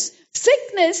sickness?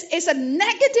 Sickness is a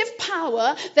negative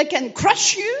power that can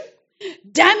crush you,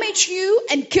 damage you,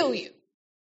 and kill you.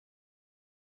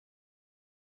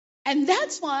 And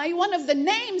that's why one of the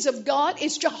names of God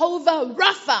is Jehovah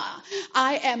Rapha.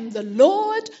 I am the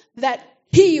Lord that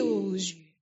heals you.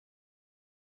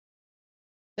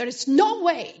 There is no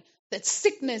way that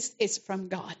sickness is from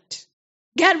God.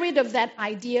 Get rid of that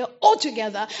idea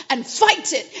altogether and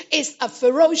fight it. It's a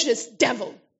ferocious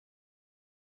devil.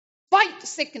 Fight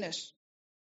sickness.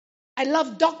 I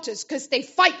love doctors because they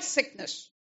fight sickness.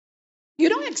 You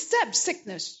don't accept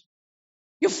sickness.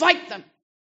 You fight them.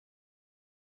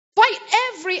 Fight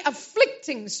every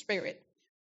afflicting spirit.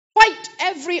 Fight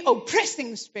every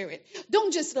oppressing spirit.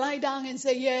 Don't just lie down and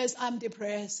say, yes, I'm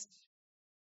depressed.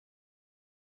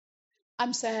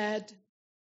 I'm sad.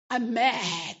 I'm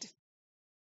mad.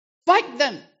 Fight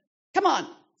them. Come on.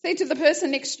 Say to the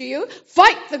person next to you,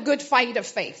 fight the good fight of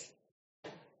faith.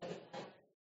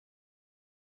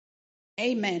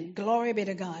 Amen. Glory be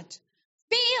to God.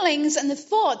 Feelings and the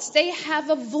thoughts, they have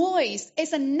a voice.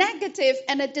 It's a negative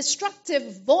and a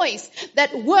destructive voice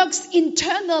that works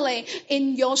internally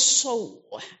in your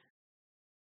soul.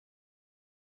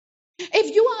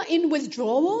 If you are in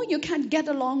withdrawal, you can't get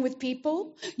along with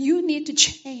people, you need to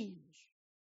change.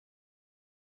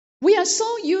 We are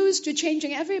so used to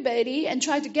changing everybody and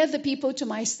try to get the people to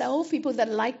myself, people that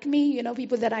like me,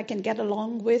 people that I can get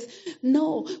along with.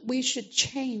 No, we should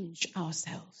change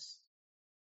ourselves.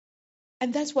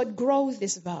 And that's what growth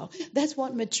is about. That's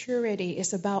what maturity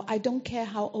is about. I don't care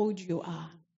how old you are.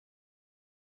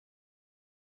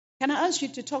 Can I ask you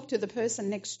to talk to the person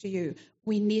next to you?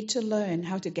 We need to learn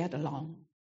how to get along.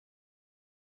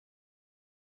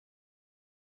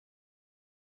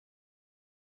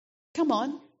 Come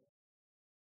on.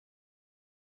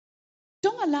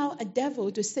 Don't allow a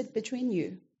devil to sit between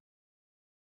you.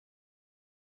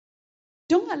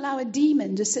 Don't allow a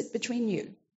demon to sit between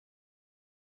you.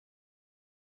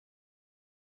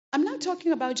 I'm not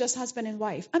talking about just husband and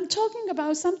wife. I'm talking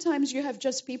about sometimes you have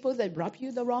just people that rub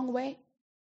you the wrong way.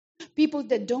 People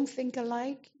that don't think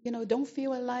alike, don't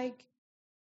feel alike.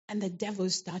 And the devil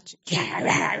starts to...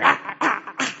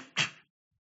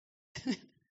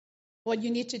 What you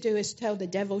need to do is tell the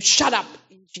devil, shut up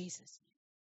in Jesus' name.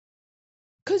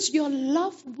 Because your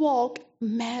love walk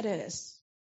matters.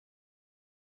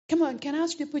 Come on, can I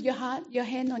ask you to put your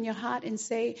hand on your heart and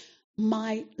say,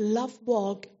 my love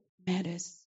walk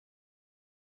matters.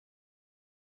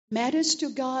 Matters to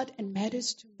God and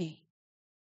matters to me.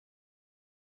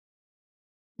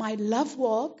 My love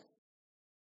walk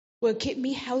will keep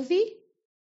me healthy,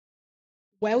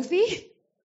 wealthy,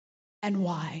 and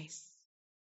wise.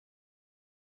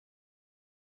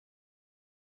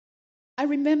 I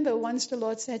remember once the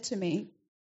Lord said to me,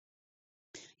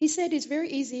 He said it's very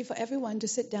easy for everyone to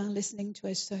sit down listening to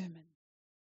a sermon.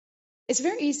 It's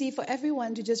very easy for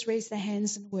everyone to just raise their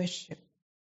hands and worship.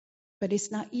 But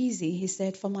it's not easy, He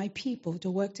said, for my people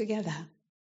to work together.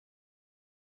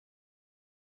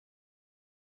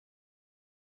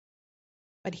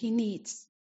 But He needs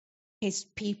His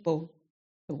people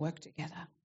to work together.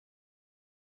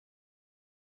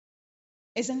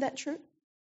 Isn't that true?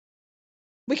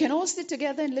 We can all sit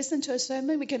together and listen to a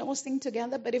sermon. We can all sing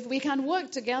together. But if we can't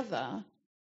work together,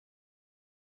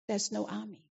 there's no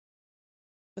army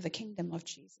for the kingdom of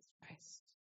Jesus Christ.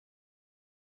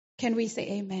 Can we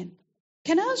say amen?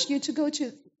 Can I ask you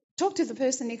to talk to the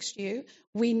person next to you?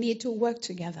 We need to work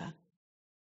together.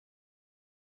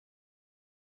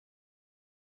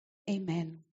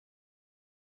 Amen.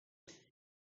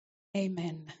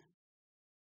 Amen.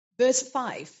 Verse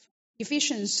 5.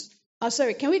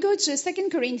 Can we go to 2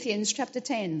 Corinthians chapter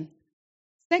 10?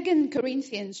 2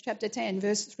 Corinthians chapter 10,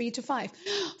 verse 3 to 5.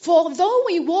 For though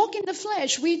we walk in the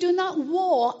flesh, we do not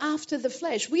war after the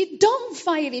flesh. We don't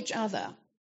fight each other.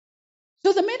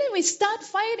 So the minute we start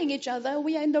fighting each other,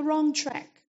 we are in the wrong track.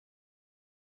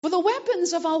 For the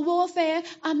weapons of our warfare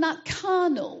are not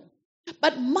carnal,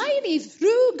 but mighty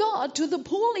through God to the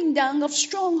pulling down of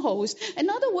strongholds.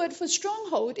 Another word for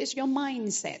stronghold is your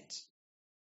mindset.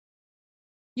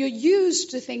 You're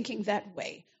used to thinking that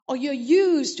way, or you're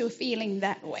used to feeling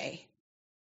that way.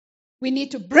 We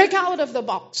need to break out of the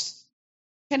box.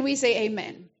 Can we say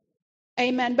amen?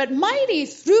 Amen. But mighty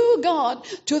through God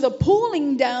to the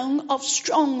pulling down of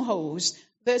strongholds.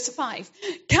 Verse 5.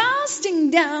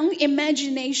 Casting down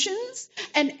imaginations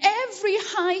and every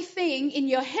high thing in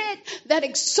your head that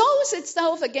exalts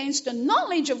itself against the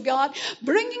knowledge of God,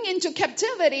 bringing into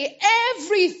captivity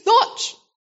every thought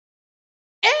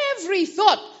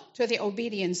to the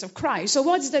obedience of Christ. So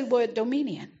what's the word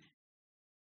dominion?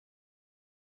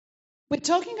 We're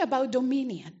talking about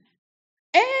dominion.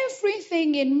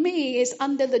 Everything in me is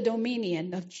under the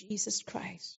dominion of Jesus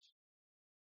Christ.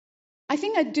 I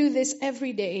think I do this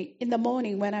every day in the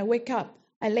morning when I wake up.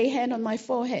 I lay hand on my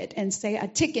forehead and say, I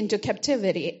take into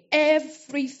captivity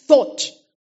every thought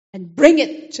and bring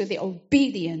it to the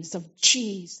obedience of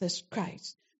Jesus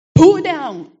Christ. Pull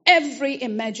down every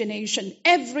imagination,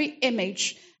 every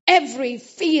image, every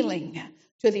feeling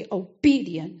to the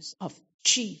obedience of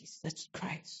Jesus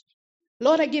Christ.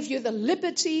 Lord, I give you the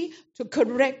liberty to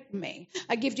correct me.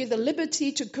 I give you the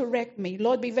liberty to correct me.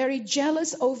 Lord, be very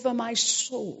jealous over my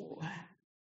soul.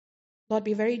 Lord,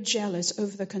 be very jealous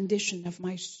over the condition of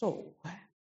my soul.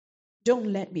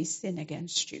 Don't let me sin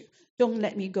against you. Don't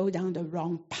let me go down the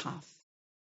wrong path.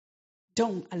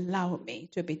 Don't allow me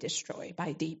to be destroyed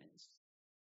by demons.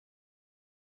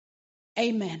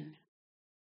 Amen.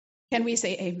 Can we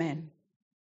say amen?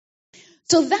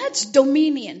 So that's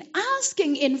dominion.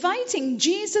 Inviting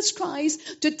Jesus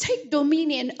Christ to take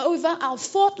dominion over our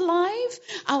thought life,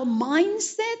 our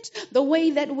mindset, the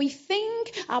way that we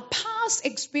think, our past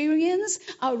experience,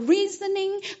 our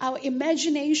reasoning, our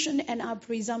imagination, and our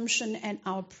presumption and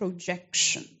our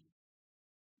projection.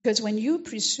 Because when you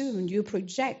presume, you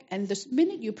project, and the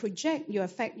minute you project, you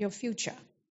affect your future.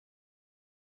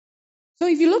 So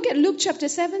if you look at Luke chapter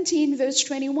 17, verse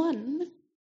 21,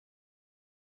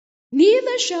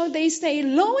 neither shall they say,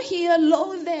 lo here,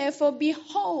 lo there, for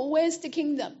behold, where's the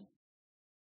kingdom?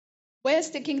 Where's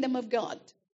the kingdom of God?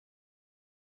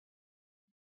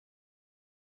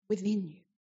 Within you.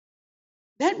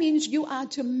 That means you are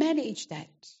to manage that.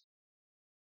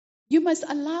 You must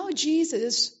allow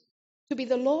Jesus to be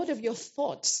the Lord of your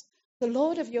thoughts, the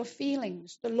Lord of your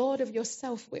feelings, the Lord of your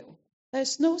self-will.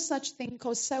 There's no such thing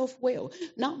called self-will.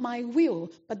 Not my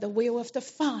will, but the will of the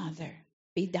Father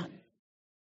be done.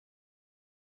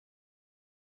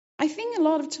 I think a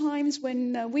lot of times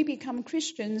when we become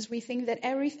Christians, we think that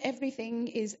everything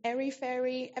is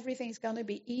airy-fairy, everything's going to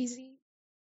be easy.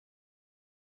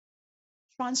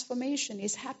 Transformation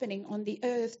is happening on the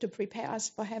earth to prepare us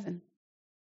for heaven.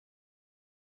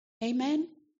 Amen?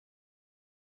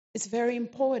 It's very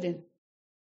important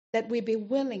that we be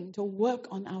willing to work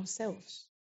on ourselves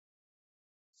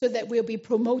so that we'll be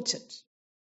promoted.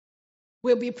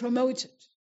 We'll be promoted.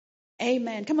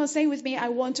 Amen. Come on, say with me, I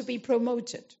want to be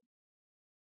promoted.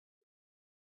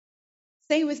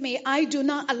 Say with me, I do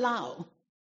not allow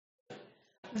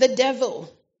the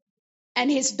devil and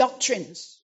his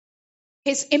doctrines,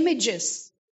 his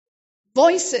images,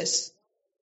 voices,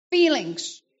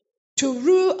 feelings to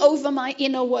rule over my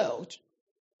inner world.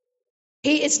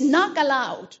 He is not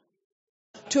allowed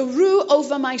to rule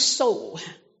over my soul.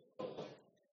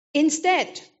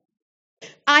 Instead,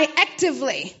 I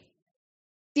actively,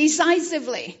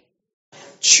 decisively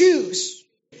choose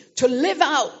to live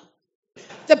out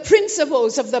the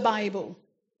principles of the Bible,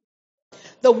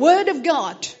 the Word of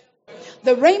God,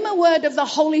 the Rhema word of the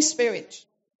Holy Spirit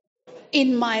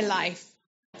in my life.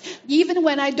 Even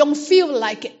when I don't feel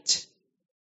like it,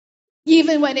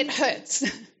 even when it hurts,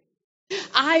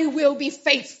 I will be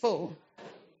faithful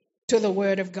to the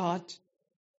Word of God,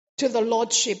 to the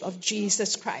Lordship of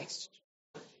Jesus Christ.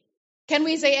 Can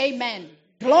we say amen?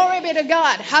 Glory be to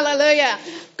God. Hallelujah.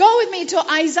 Go with me to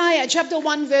Isaiah chapter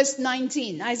 1 verse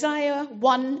 19. Isaiah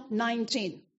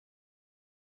 1:19.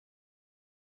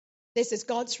 This is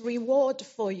God's reward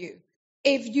for you.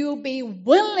 If you be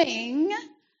willing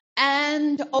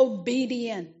and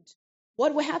obedient,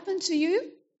 what will happen to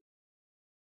you?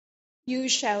 You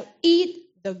shall eat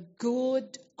the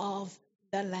good of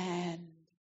the land.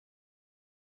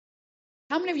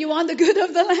 How many of you want the good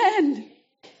of the land?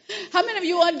 How many of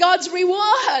you want God's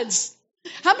rewards?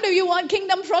 How many of you want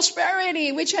kingdom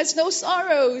prosperity, which has no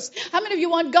sorrows? How many of you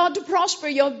want God to prosper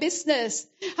your business?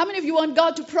 How many of you want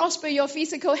God to prosper your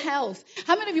physical health?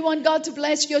 How many of you want God to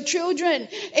bless your children?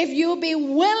 If you be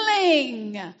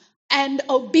willing and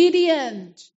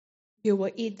obedient, you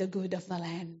will eat the good of the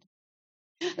land.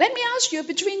 Let me ask you,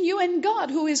 between you and God,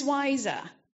 who is wiser?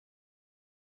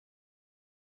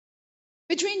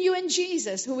 Between you and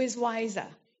Jesus, who is wiser?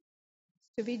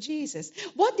 To be Jesus.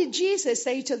 What did Jesus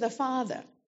say to the Father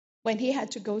when he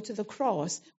had to go to the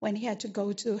cross, when he had to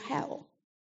go to hell?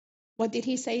 What did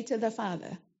he say to the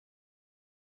Father?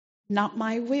 Not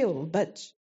my will, but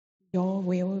your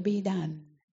will be done.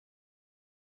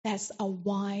 That's a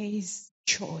wise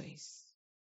choice.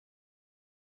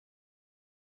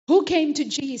 Who came to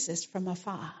Jesus from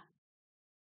afar?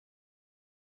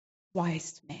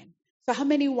 Wise men. So how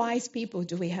many wise people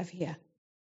do we have here?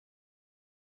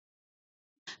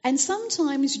 And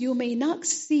sometimes you may not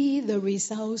see the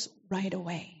results right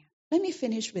away. Let me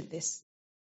finish with this.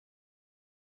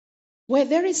 Where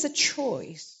there is a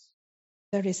choice,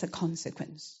 there is a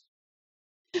consequence.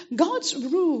 God's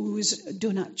rules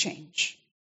do not change.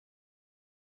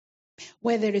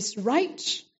 Where there is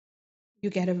right, you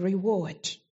get a reward.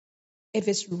 If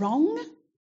it's wrong,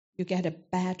 you get a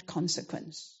bad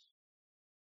consequence.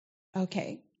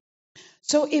 Okay?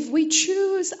 So if we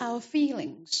choose our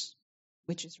feelings,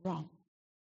 which is wrong,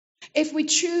 if we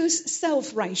choose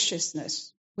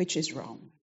self-righteousness, which is wrong,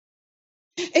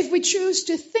 if we choose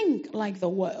to think like the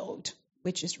world,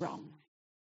 which is wrong,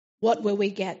 what will we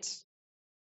get?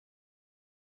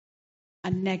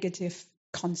 A negative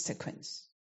consequence.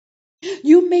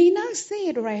 You may not see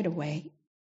it right away.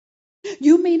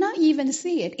 You may not even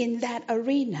see it in that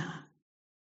arena,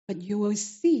 but you will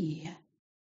see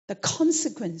the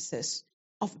consequences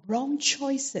of wrong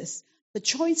choices, the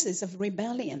choices of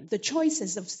rebellion, the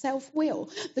choices of self-will,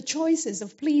 the choices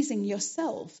of pleasing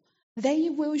yourself. They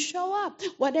will show up.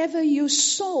 Whatever you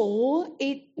sow,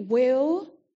 it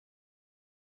will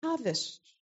harvest.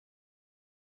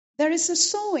 There is a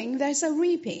sowing, there's a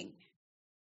reaping.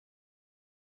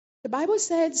 The Bible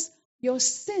says your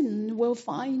sin will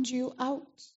find you out.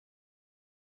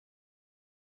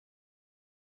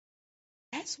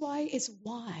 That's why it's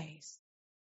wise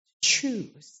to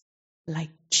choose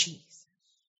like Jesus.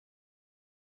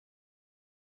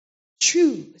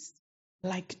 Choose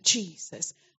like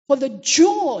Jesus. For the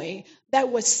joy that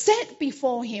was set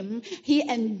before him, he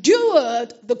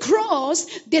endured the cross,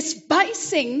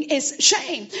 despising its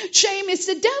shame. Shame is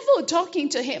the devil talking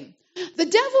to him. The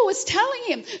devil was telling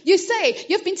him,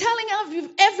 you've been telling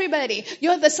everybody,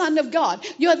 you're the Son of God,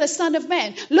 you're the Son of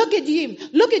Man. Look at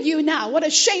you now, what a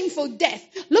shameful death.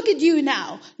 Look at you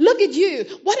now, look at you.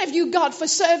 What have you got for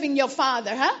serving your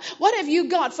Father, huh? What have you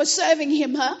got for serving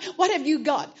him, huh? What have you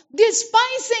got?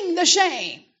 Despising the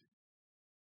shame.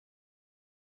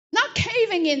 Not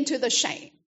caving into the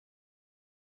shame.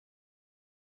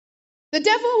 The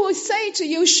devil will say to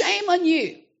you, shame on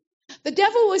you. The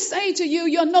devil will say to you,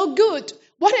 you're no good.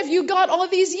 What have you got all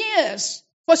these years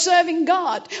for serving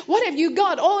God? What have you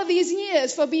got all these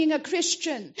years for being a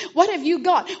Christian? What have you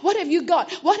got? What have you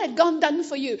got? What had God done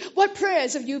for you? What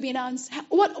prayers have you been answered?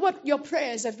 What your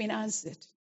prayers have been answered?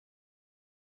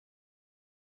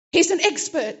 He's an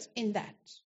expert in that.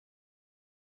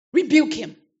 Rebuke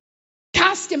him.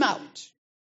 Cast him out.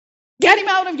 Get him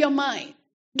out of your mind.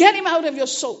 Get him out of your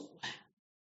soul.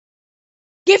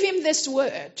 Give him this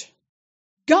word.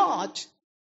 God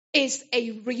is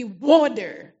a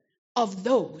rewarder of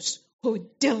those who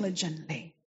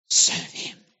diligently serve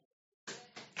him.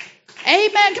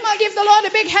 Amen. Come on, give the Lord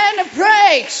a big hand of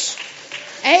praise.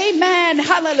 Amen.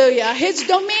 Hallelujah. His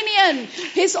dominion,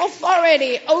 his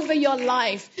authority over your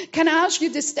life. Can I ask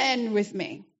you to stand with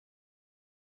me?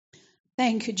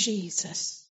 Thank you,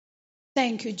 Jesus.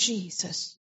 Thank you,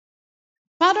 Jesus.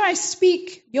 Father, I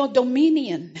speak your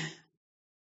dominion,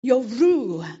 your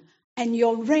rule, and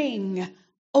your reign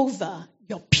over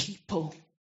your people.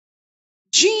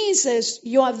 Jesus,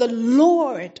 you are the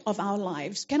Lord of our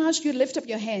lives. Can I ask you to lift up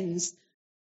your hands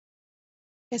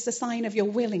as a sign of your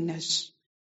willingness?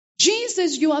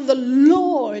 Jesus, you are the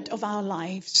Lord of our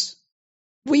lives.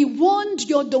 We want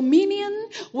your dominion.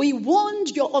 We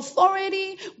want your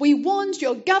authority. We want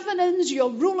your governance,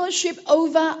 your rulership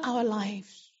over our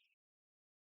lives.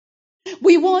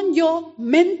 We want your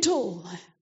mental,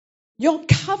 your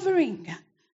covering,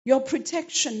 your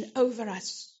protection over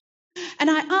us. And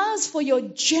I ask for your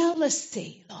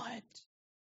jealousy, Lord.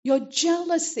 Your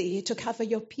jealousy to cover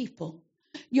your people.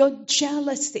 Your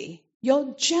jealousy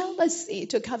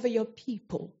to cover your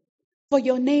people. For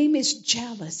your name is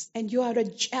jealous, and you are a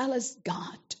jealous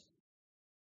God.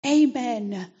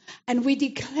 Amen. And we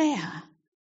declare,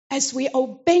 as we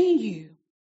obey you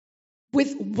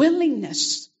with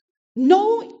willingness,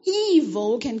 no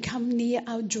evil can come near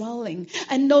our dwelling,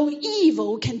 and no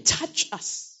evil can touch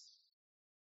us.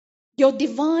 Your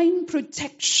divine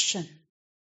protection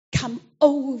come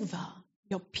over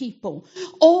your people.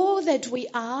 All that we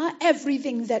are,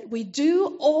 everything that we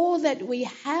do, all that we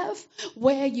have,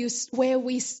 where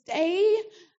we stay,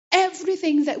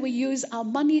 everything that we use our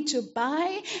money to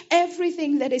buy,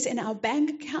 everything that is in our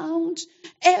bank account,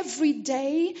 every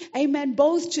day, amen,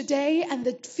 both today and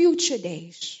the future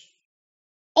days.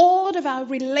 All of our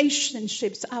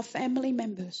relationships, our family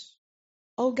members.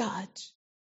 Oh God,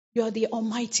 you're the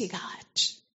Almighty God.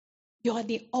 You are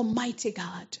the Almighty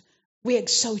God. We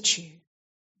exalt you.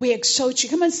 We exalt you.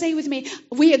 Come on, say with me,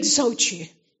 we exalt you.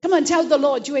 Come on, tell the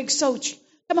Lord you exalt you.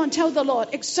 Come on, tell the Lord,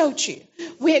 exalt you.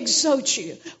 We exalt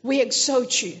you. We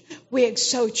exalt you. We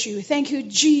exalt you. Thank you,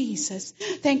 Jesus.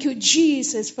 Thank you,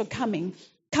 Jesus, for coming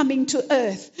to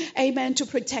earth. Amen. To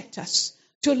protect us,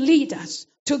 to lead us,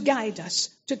 to guide us,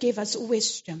 to give us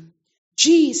wisdom.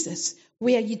 Jesus,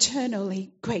 we are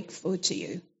eternally grateful to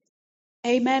you.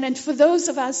 Amen. And for those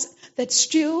of us that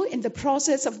still in the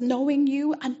process of knowing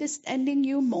you, understanding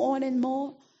you more and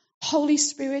more, Holy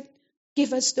Spirit,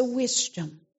 give us the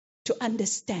wisdom to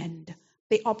understand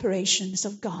the operations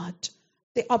of God,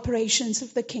 the operations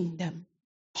of the kingdom.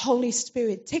 Holy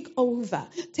Spirit, take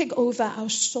over our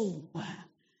soul.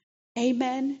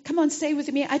 Amen. Come on, say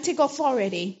with me, I take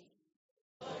authority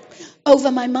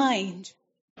over my mind,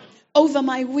 over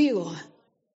my will,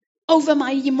 over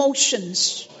my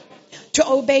emotions, to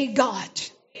obey God,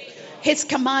 His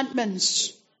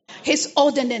commandments, His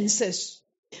ordinances,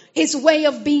 His way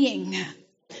of being,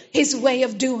 His way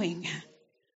of doing.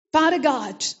 Father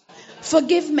God,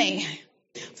 forgive me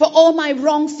for all my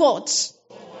wrong thoughts,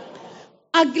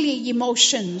 ugly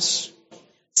emotions,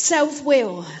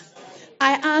 self-will.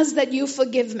 I ask that you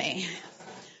forgive me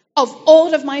of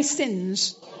all of my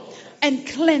sins and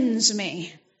cleanse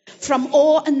me from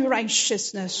all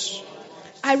unrighteousness.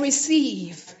 I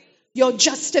receive your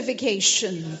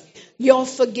justification, your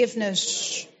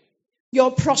forgiveness,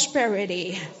 your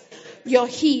prosperity, your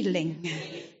healing.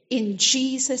 In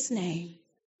Jesus' name.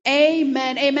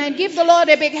 Amen. Amen. Give the Lord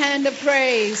a big hand of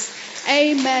praise.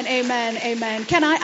 Amen. Amen. Amen. Can I